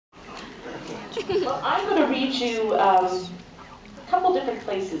Well, I'm going to read you a couple different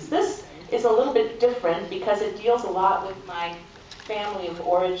places. This is a little bit different because it deals a lot with my family of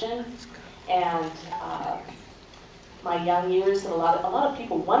origin and my young years, and a lot of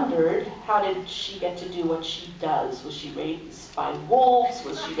people wondered, how did she get to do what she does? Was she raised by wolves?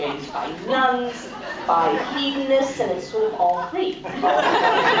 Was she raised by nuns? By hedonists? And it's sort of all three,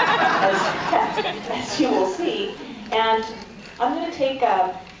 as you will see. And I'm going to take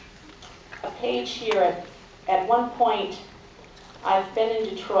a page here. At one point, I've been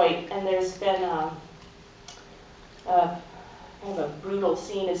in Detroit, and there's been kind of a brutal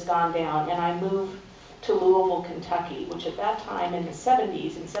scene has gone down, and I moved to Louisville, Kentucky, which at that time in the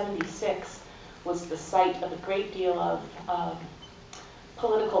 70s, in 76, was the site of a great deal of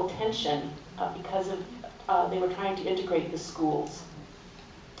political tension because of they were trying to integrate the schools.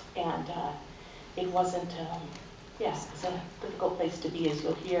 And it wasn't, yes, it was a difficult place to be, as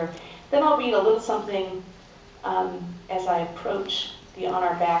you'll hear. Then I'll read a little something as I approach the On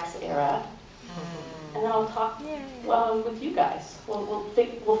Our Backs era. And then I'll talk with you guys. We'll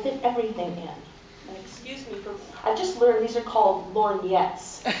fit everything in. And excuse me for, I just learned these are called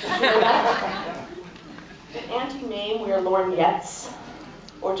lorgnettes. Did you know that? Did Auntie Mame wear lorgnettes?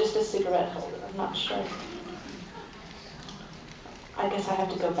 Or just a cigarette holder? I'm not sure. I guess I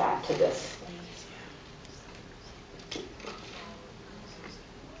have to go back to this.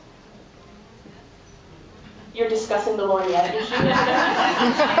 You're discussing the lorgnette issue?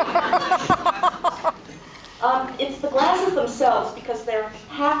 It's the glasses themselves, because they're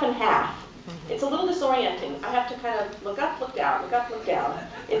half and half. It's a little disorienting. I have to kind of look up, look down, look up, look down.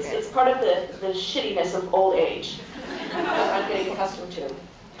 It's part of the shittiness of old age that I'm getting accustomed to.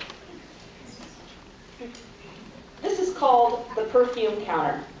 This is called the perfume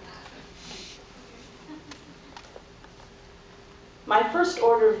counter. My first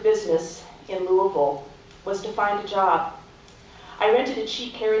order of business in Louisville was to find a job. I rented a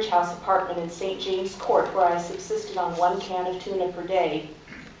cheap carriage house apartment in St. James Court where I subsisted on 1 can of tuna per day.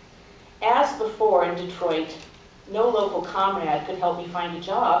 As before in Detroit, no local comrade could help me find a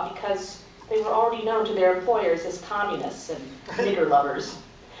job because they were already known to their employers as communists and nigger lovers.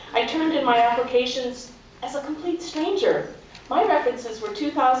 I turned in my applications as a complete stranger. My references were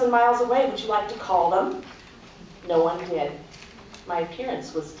 2,000 miles away. Would you like to call them? No one did. My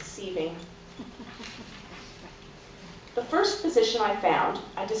appearance was deceiving. The first position I found,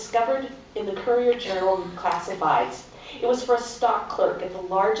 I discovered in the Courier-Journal Classifieds. It was for a stock clerk at the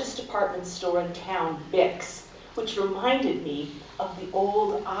largest department store in town, Bix, which reminded me of the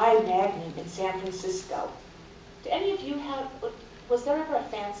old I Magnum in San Francisco. Do any of you have, was there ever a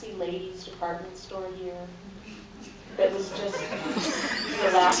fancy ladies department store here? That was just,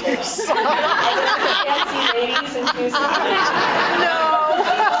 you're laughing. Fancy ladies in Tucson? No.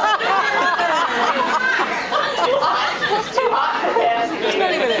 It's too hot for fancy ladies. There's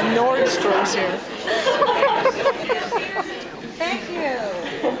not even a Nordstrom's here. Thank you.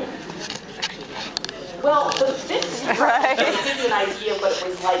 Well, the Bix department, to give you an idea of what it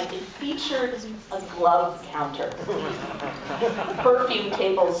was like, it featured a glove counter. Perfume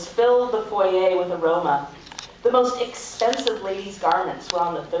tables filled the foyer with aroma. The most expensive ladies' garments were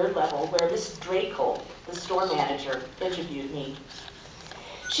on the 3rd level, where Miss Drakel, the store manager, interviewed me.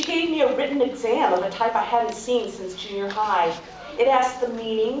 She gave me a written exam of a type I hadn't seen since junior high. It asked the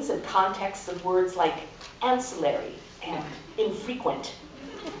meanings and contexts of words like ancillary and infrequent.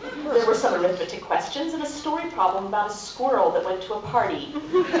 There were some arithmetic questions and a story problem about a squirrel that went to a party.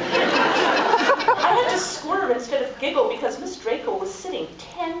 I had to squirm instead of giggle because Miss Drakel was sitting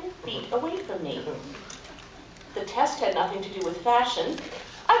 10 feet away from me. The test had nothing to do with fashion.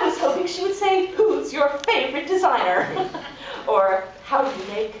 I was hoping she would say, "Who's your favorite designer?" Or, "How do you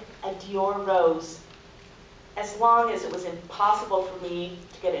make a Dior rose?" As long as it was impossible for me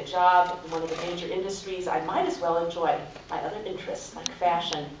to get a job in one of the major industries, I might as well enjoy my other interests, like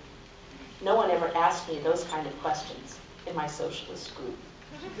fashion. No one ever asked me those kind of questions in my socialist group.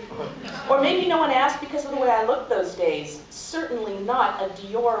 Or maybe no one asked because of the way I looked those days. Certainly not a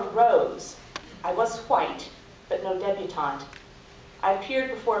Dior rose. I was white, but no debutante. I appeared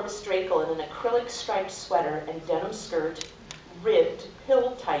before Miss Drakel in an acrylic striped sweater and denim skirt, ribbed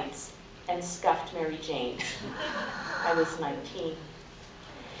pill tights, and scuffed Mary Jane. I was 19.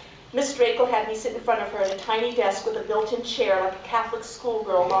 Miss Drakel had me sit in front of her at a tiny desk with a built-in chair like a Catholic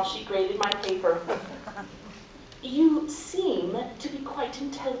schoolgirl while she graded my paper. "You seem to be quite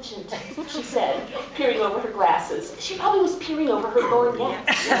intelligent," she said, peering over her glasses. She probably was peering over her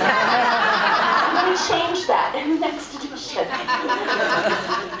lorgnettes. I'm going to change that in the next edition.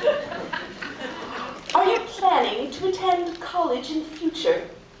 "Are you planning to attend college in the future?"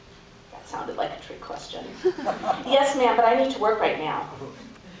 That's sounded like a trick question. Yes, ma'am, but I need to work right now.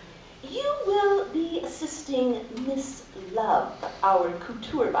 You will be assisting Miss Love, our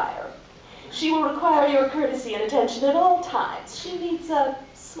couture buyer. She will require your courtesy and attention at all times. She needs a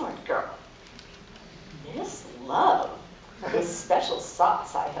smart girl. Miss Love? With special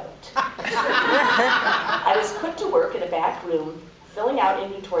sauce, I hoped. I was put to work in a back room, filling out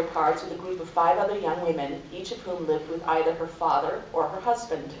inventory cards with a group of 5 other young women, each of whom lived with either her father or her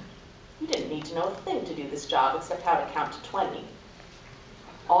husband. You didn't need to know a thing to do this job except how to count to 20.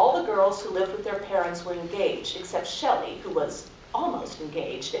 All the girls who lived with their parents were engaged, except Shelley, who was almost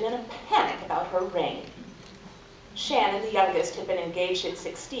engaged and in a panic about her ring. Shannon, the youngest, had been engaged at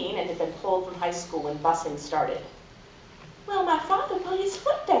 16 and had been pulled from high school when busing started. Well, my father put his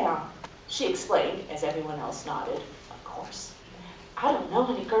foot down, she explained, as everyone else nodded. Of course. I don't know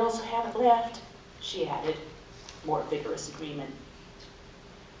any girls who haven't left, she added, more vigorous agreement.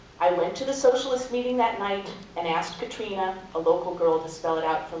 I went to the socialist meeting that night and asked Katrina, a local girl, to spell it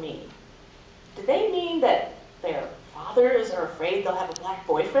out for me. Did they mean that their fathers are afraid they'll have a black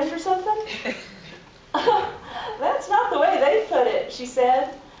boyfriend or something? That's not the way they put it, she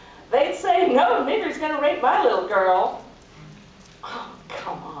said. They'd say, no nigger's gonna rape my little girl. Oh,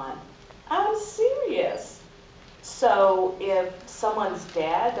 come on. I'm serious. So if someone's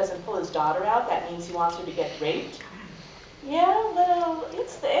dad doesn't pull his daughter out, that means he wants her to get raped? Yeah, well,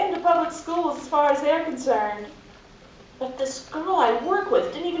 it's the end of public schools as far as they're concerned. But this girl I work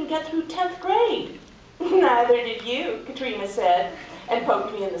with didn't even get through 10th grade. Neither did you, Katrina said, and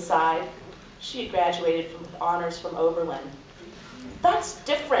poked me in the side. She had graduated with honors from Oberlin. That's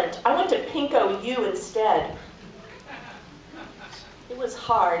different. I went to Pinko U instead. It was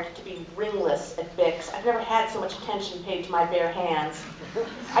hard to be ringless at Bix. I've never had so much attention paid to my bare hands.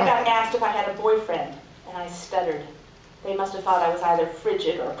 I got asked if I had a boyfriend, and I stuttered. They must have thought I was either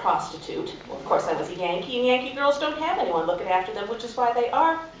frigid or a prostitute. Well, of course I was a Yankee, and Yankee girls don't have anyone looking after them, which is why they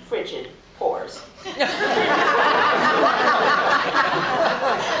are frigid whores.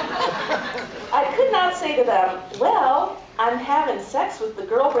 I could not say to them, well, I'm having sex with the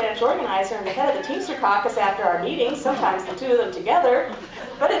girl branch organizer and the head of the Teamster Caucus after our meeting, sometimes the two of them together,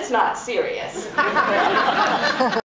 but it's not serious.